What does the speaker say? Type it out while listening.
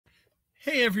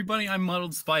Hey everybody, I'm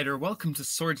Muddled Spider. Welcome to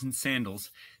Swords and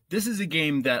Sandals. This is a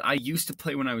game that I used to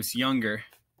play when I was younger,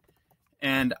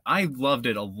 and I loved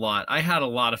it a lot. I had a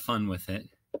lot of fun with it.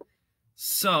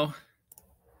 So,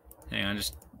 hang on,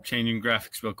 just changing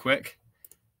graphics real quick.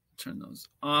 Turn those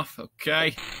off,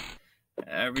 okay.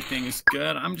 Everything is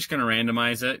good. I'm just gonna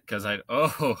randomize it, because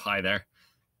oh, hi there.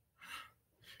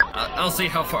 I'll see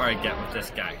how far I get with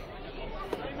this guy.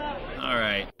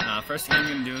 Alright, first thing I'm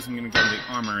gonna do is I'm gonna go to the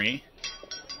armory.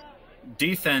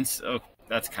 Defense, oh,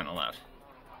 that's kind of loud.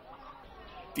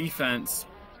 Defense,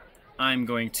 I'm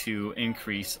going to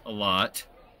increase a lot.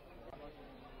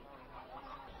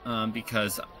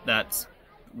 Because that's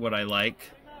what I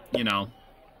like, you know.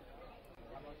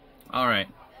 Alright,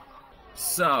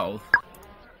 so,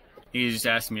 he just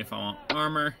asked me if I want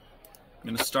armor. I'm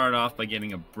going to start off by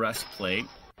getting a breastplate.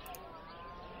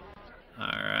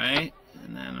 Alright,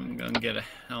 and then I'm going to get a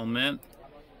helmet.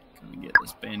 Going to get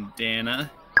this bandana.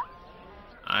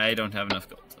 I don't have enough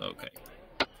gold. Okay.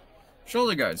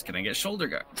 Shoulder guards. Can I get shoulder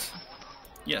guards?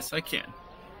 Yes, I can.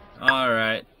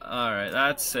 Alright. Alright.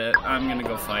 That's it. I'm gonna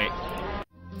go fight.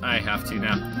 I have to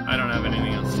now. I don't have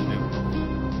anything else to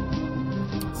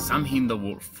do. Samhain the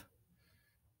Wolf.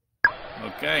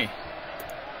 Okay.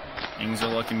 Things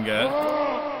are looking good.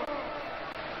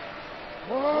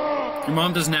 Your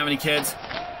mom doesn't have any kids?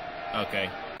 Okay.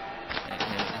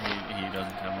 He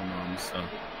doesn't have a mom, so...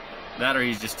 That or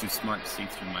he's just too smart to see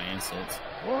through my insults.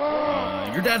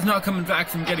 Your dad's not coming back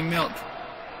from getting milk.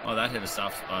 Oh, that hit a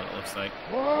soft spot, it looks like.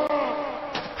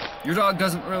 Your dog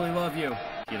doesn't really love you.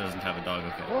 He doesn't have a dog,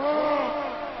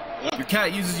 okay. Your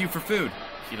cat uses you for food.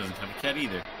 He doesn't have a cat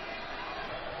either.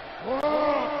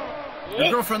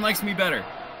 Your girlfriend likes me better.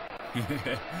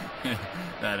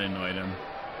 That annoyed him.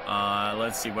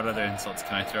 Let's see, what other insults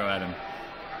can I throw at him?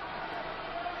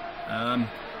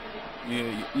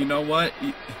 You know what?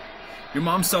 Your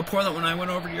mom's so poor that when I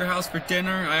went over to your house for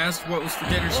dinner, I asked what was for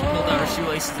dinner, she pulled out her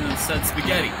shoelaces and said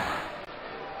spaghetti.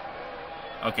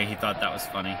 Okay, he thought that was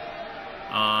funny.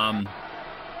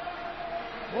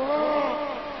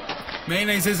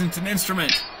 Mayonnaise isn't an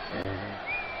instrument.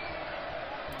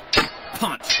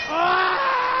 Punch.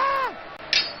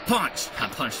 Punch. I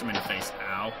punched him in the face.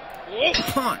 Ow.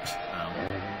 Punch. Ow.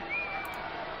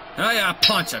 Oh yeah,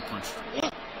 punch. I punched.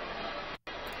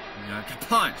 Yeah,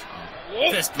 punch.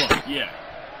 Fist bump, yeah.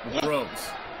 Bros.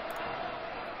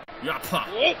 Yappa.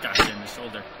 Gotcha in the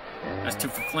shoulder. That's two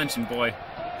for flinching, boy.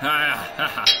 Ha ha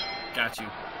ha. Got you.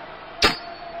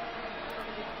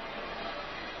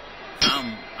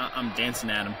 I'm dancing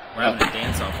at him. We're having a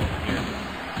dance off over here.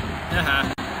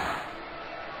 Haha.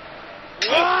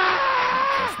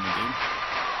 Push me, dude.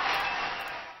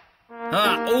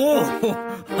 Ah,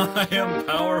 oh! I am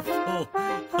powerful.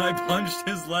 I punched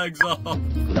his legs off.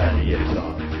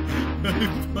 Gladiator. I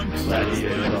punched his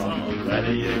legs off.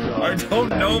 I don't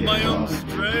know my own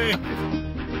strength.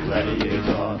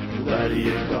 Gladiator.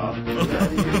 Gladiator.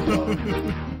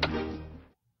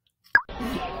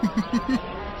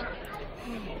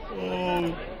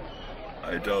 Oh,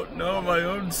 I don't know my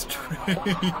own strength.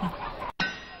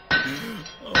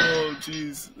 Oh,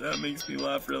 jeez, that makes me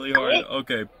laugh really hard.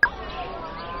 Okay.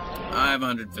 I have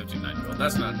 159 gold.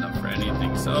 That's not enough for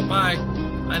anything, so bye.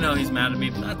 I know he's mad at me,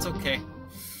 but that's okay.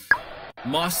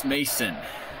 Moss Mason.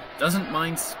 Doesn't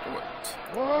mind sport.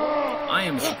 I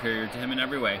am superior to him in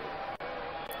every way.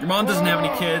 Your mom doesn't have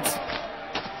any kids.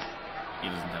 He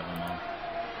doesn't have a mom.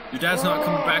 Your dad's not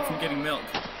coming back from getting milk.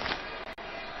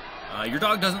 Your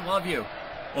dog doesn't love you.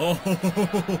 Oh, he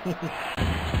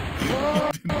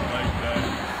didn't like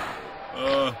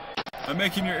that. I'm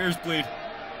making your ears bleed.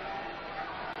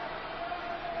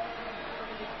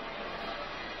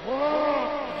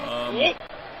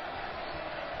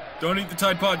 Don't eat the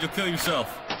Tide Pod, you'll kill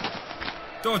yourself.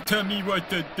 Don't tell me what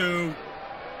to do.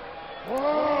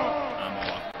 I'm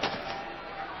off.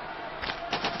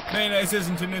 Mayonnaise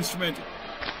isn't an instrument.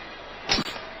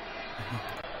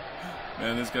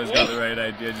 Man, this guy's got the right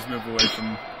idea. Just move away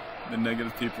from the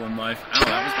negative people in life. Ow,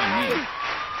 that was my knee.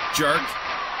 Jerk.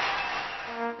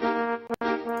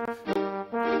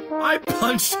 I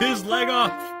punched his leg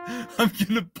off. I'm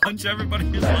gonna punch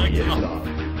everybody's leg off.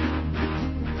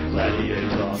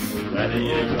 Gladiator.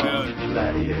 Gladiator.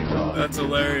 Gladiator. That's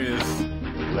hilarious.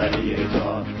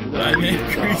 Gladiator. I'm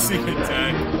increasing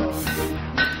attack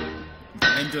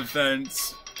and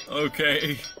defense.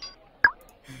 Okay.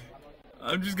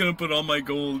 I'm just gonna put all my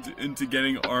gold into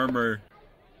getting armor.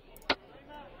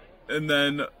 And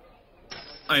then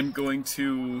I'm going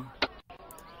to...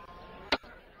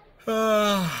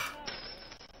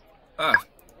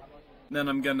 Then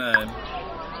I'm gonna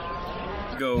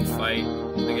go fight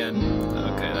again.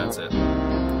 Okay, that's it.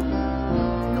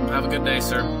 Have a good day,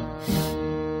 sir.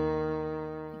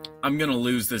 I'm gonna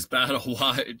lose this battle,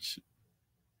 watch.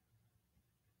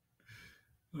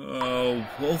 Oh,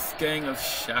 Wolfgang of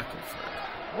Shackleford.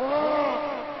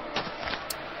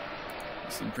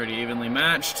 Seem pretty evenly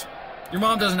matched. Your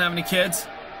mom doesn't have any kids.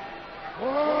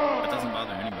 That doesn't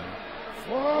bother anybody.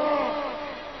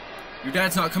 Your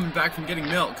dad's not coming back from getting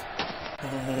milk.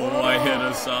 Oh, I hit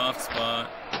a soft spot.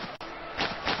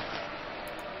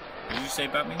 What did you say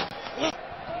about me?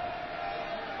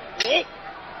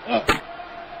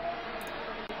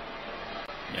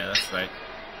 Yeah, that's right.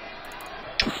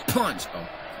 Punch! Oh,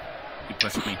 he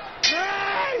pushed me.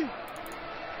 I'm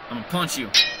gonna punch you.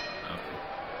 Okay.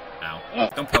 Ow.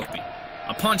 Don't poke me.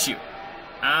 I'll punch you.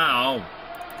 Ow.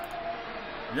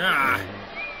 Yeah.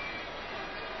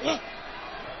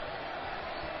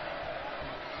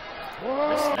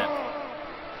 I slip.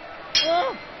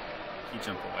 He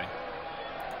jumped away.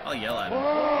 I'll yell at him.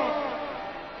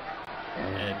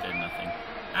 It did nothing.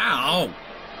 Ow!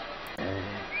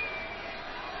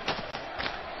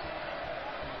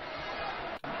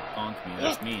 Bonk me,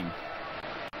 that's mean.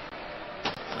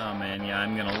 Oh man, yeah,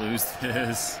 I'm gonna lose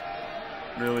this.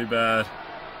 Really bad.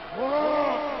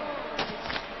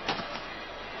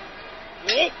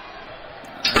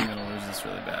 I'm gonna lose this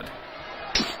really bad.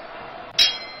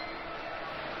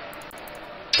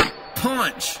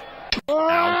 Punch!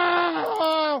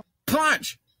 Ow.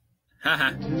 Punch!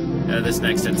 Haha. This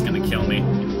next hit's gonna kill me.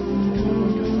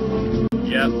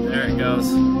 Yep, there it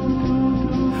goes.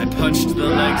 I punched the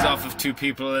legs off of 2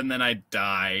 people and then I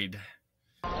died.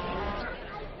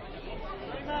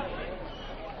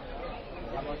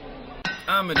 I'm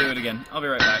gonna do it again. I'll be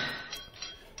right back.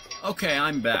 Okay,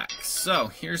 I'm back. So,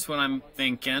 here's what I'm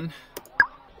thinking.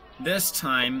 This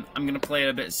time, I'm gonna play it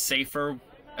a bit safer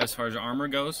as far as armor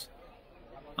goes.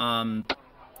 I'm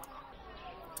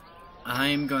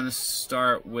going to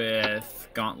start with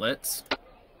gauntlets.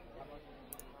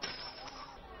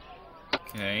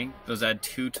 Okay, those add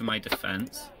 2 to my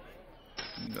defense.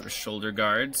 I'm going to go to shoulder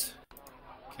guards.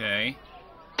 Okay,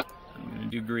 I'm going to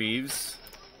do greaves.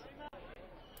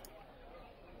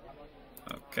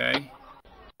 Okay,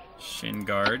 shin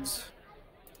guards.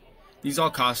 These all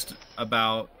cost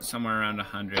about somewhere around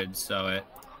 100, so it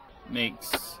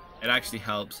actually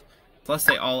helps. Plus,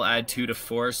 they all add 2 to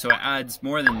 4, so it adds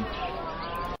more than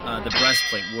the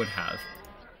breastplate would have,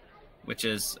 which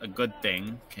is a good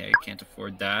thing. Okay, can't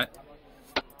afford that.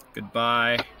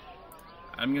 Goodbye.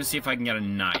 I'm gonna see if I can get a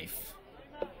knife.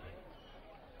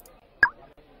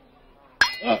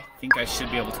 I think I should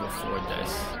be able to afford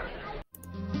this.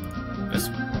 This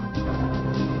one.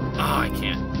 Oh, I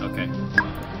can't. Okay.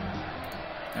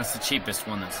 That's the cheapest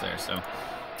one that's there, so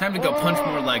time to go punch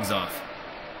more legs off.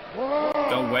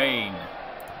 Go Wayne.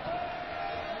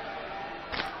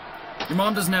 Your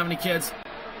mom doesn't have any kids.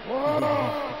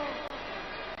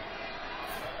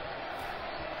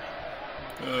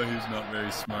 Oh, he's not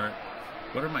very smart.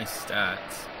 What are my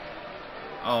stats?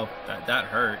 Oh, that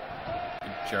hurt.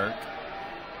 You jerk.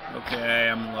 Okay,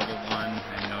 I'm level 1. I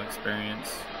have no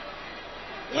experience.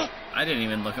 I didn't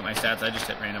even look at my stats. I just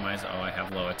hit randomize. Oh, I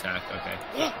have low attack. Okay.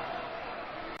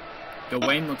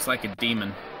 Gawain looks like a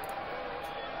demon.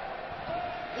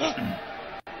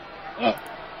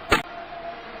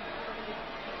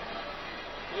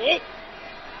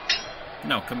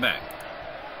 No, come back.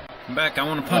 Come back, I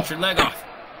want to punch your leg off.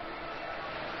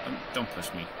 Don't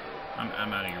push me.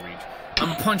 I'm out of your reach. I'm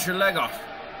gonna punch your leg off.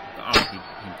 Oh, he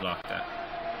blocked that.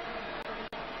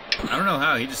 I don't know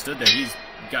how, he just stood there. He's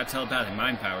got telepathic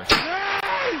mind powers.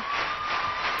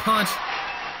 Punch!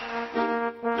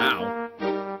 Ow.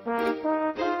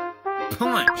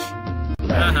 Punch!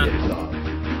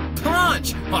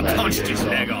 Punch! I punched his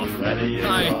leg off.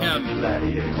 I am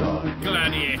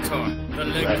Gladiator, the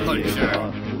leg puncher.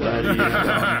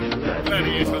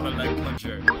 Gladiator, the leg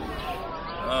puncher.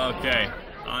 Okay,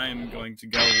 I'm going to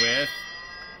go with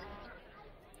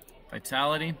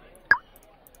Vitality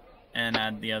and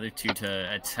add the other 2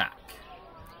 to attack.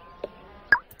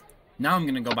 Now I'm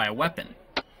going to go buy a weapon.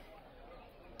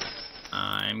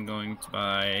 I'm going to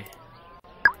buy...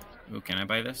 Ooh, can I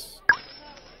buy this?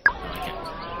 No, I can't.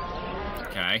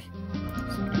 Okay. So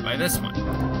I'm going to buy this one.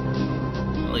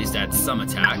 At least add some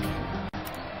attack.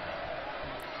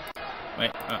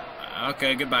 Wait,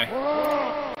 okay, goodbye.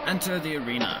 Enter the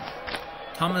arena.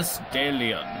 Thomas De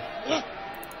Leon.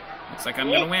 Looks like I'm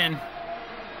going to win.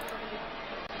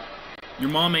 Your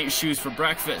mom ate shoes for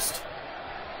breakfast.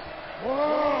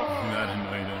 That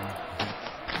annoyed him.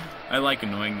 I like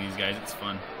annoying these guys, it's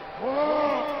fun.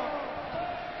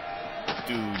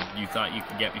 Dude, you thought you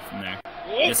could get me from there.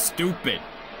 You're stupid.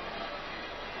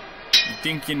 You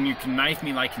thinking you can knife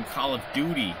me like in Call of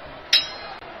Duty?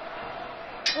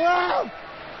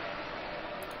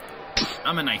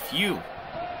 I'm a knife you.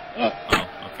 Oh,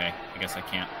 okay. I guess I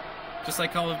can't. Just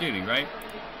like Call of Duty, right?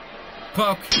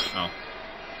 Poke! Oh.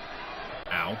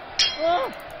 Ow.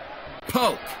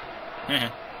 Poke! I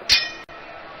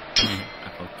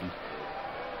poked him.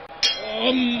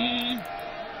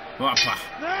 Whoppa.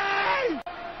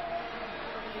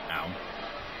 Ow.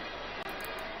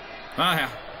 Ah, yeah.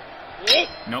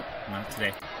 Nope, not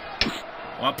today.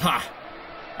 Whoppa.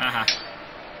 Aha.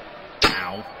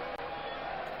 Ow.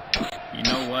 You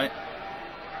know what?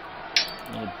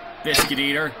 Little biscuit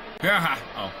eater. Aha.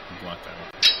 Oh, I blocked that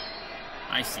up.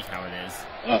 I see how it is.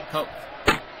 Poke.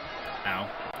 Ow.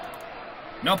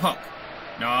 No poke.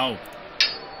 No.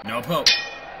 No poke.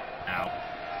 Ow.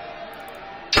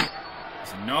 I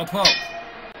said no poke.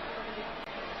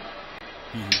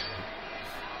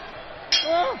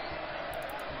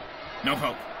 No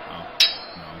poke. Oh,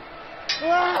 no.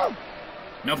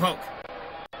 No poke.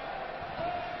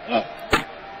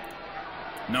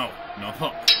 No. No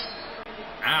poke.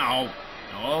 Ow.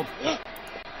 Nope.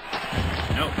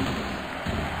 Nope.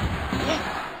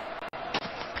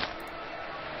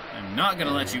 I'm not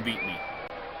gonna let you beat me.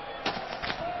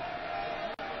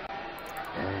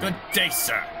 Good day,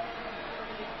 sir.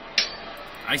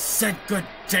 I said good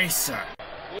day, sir.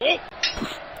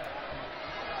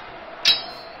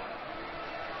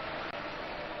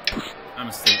 I'm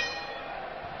asleep.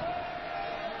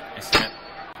 I slept.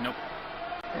 Nope.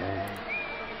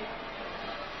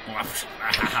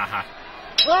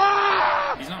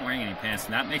 He's not wearing any pants,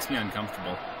 and that makes me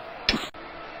uncomfortable.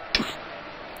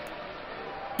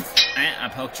 I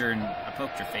poked your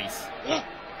face.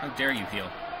 How dare you heal?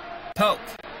 Poke.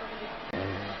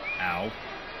 Ow.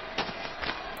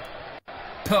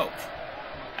 Poke.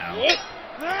 Ow. Okay.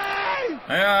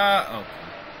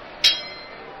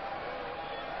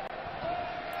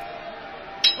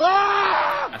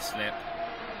 I slip.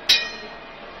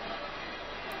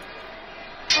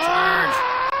 Charge!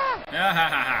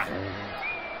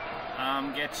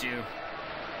 Get you.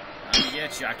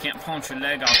 Get you. I can't punch your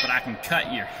leg off, but I can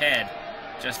cut your head.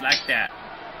 Just like that.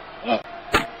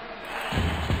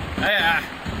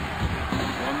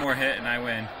 One more hit and I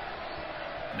win.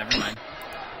 Never mind.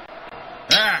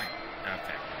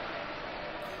 Okay.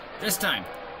 This time.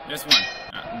 This one.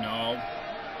 No.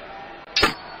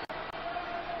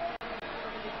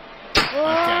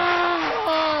 Okay.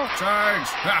 Charge!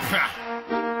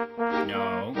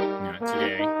 No, not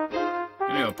today. I'm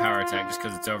gonna go power attack just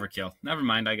because it's overkill. Never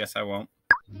mind, I guess I won't.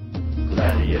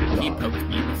 He poked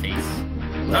me in the face.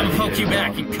 I'm gonna poke you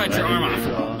back and cut your arm off.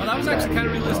 Well, that was actually kind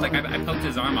of realistic. I poked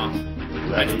his arm off.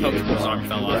 I just poked him, his arm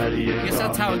fell off. I guess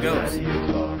that's how it goes.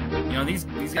 You know, these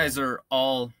guys are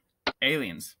all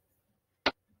aliens.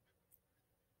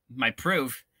 My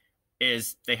proof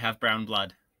is they have brown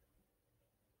blood.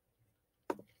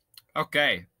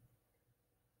 Okay.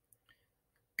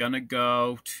 Gonna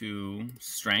go to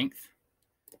strength.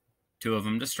 2 of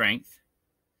them to strength.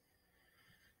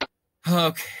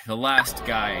 Okay, the last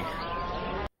guy.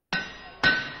 I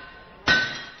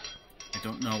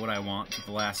don't know what I want for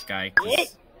the last guy,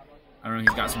 because I don't know,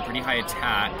 he's got some pretty high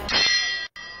attack.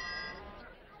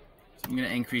 So I'm gonna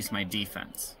increase my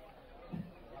defense.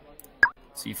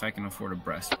 See if I can afford a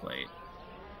breastplate.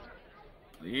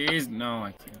 Please? No,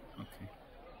 I can't. Okay.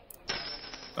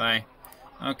 Bye.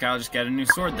 Okay, I'll just get a new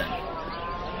sword then.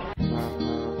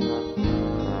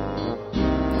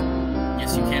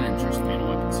 Yes, you can interest me in a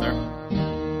weapon, sir.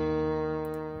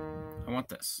 I want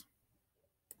this.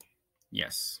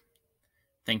 Yes.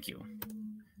 Thank you.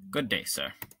 Good day,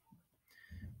 sir.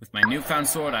 With my newfound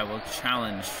sword, I will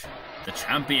challenge the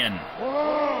champion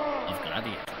of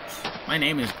gladiators. My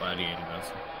name is Gladiator,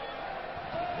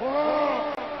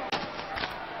 though.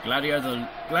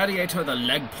 Gladiator the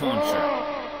leg puncher.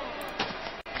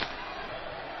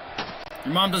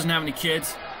 Your mom doesn't have any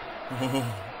kids.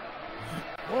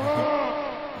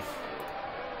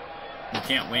 You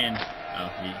can't win.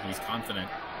 Oh, he's confident.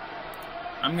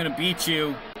 I'm gonna beat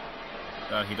you.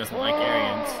 Oh, he doesn't like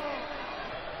Aryans.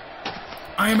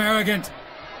 I am arrogant.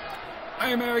 I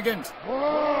am arrogant.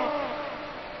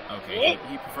 Okay,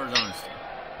 he prefers honesty.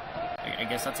 I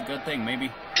guess that's a good thing. Maybe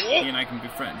he and I can be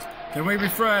friends. Can we be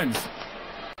friends?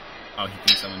 Oh, he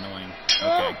thinks I'm annoying.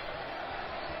 Okay.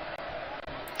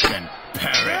 Then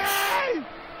perish.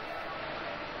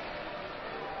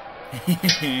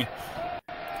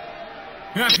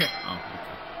 Oh, okay.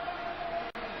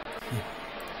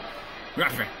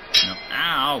 No.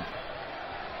 Ow.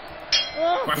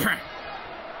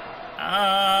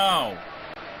 Ow.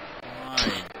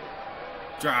 Why?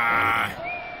 Dry.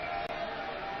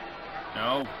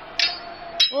 No.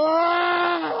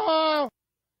 Oh!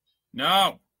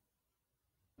 No.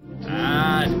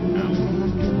 Ah, no.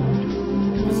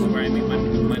 This is where I meet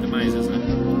my demise, isn't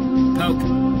it? Poke.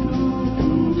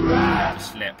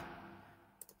 Just slip.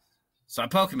 So I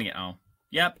poke him again. Oh.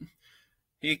 Yep.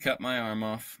 He cut my arm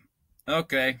off.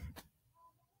 Okay.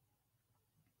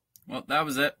 Well, that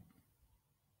was it.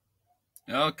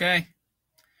 Okay.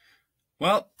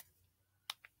 Well,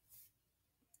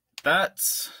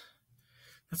 that's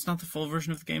not the full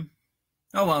version of the game.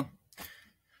 Oh well.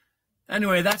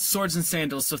 Anyway, that's Swords and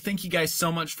Sandals, so thank you guys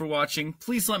so much for watching.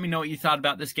 Please let me know what you thought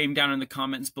about this game down in the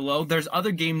comments below. There's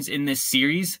other games in this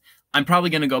series. I'm probably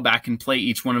going to go back and play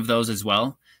each one of those as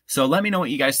well. So let me know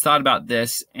what you guys thought about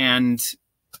this, and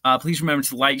please remember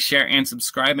to like, share, and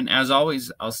subscribe. And as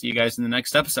always, I'll see you guys in the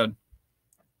next episode.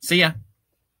 See ya!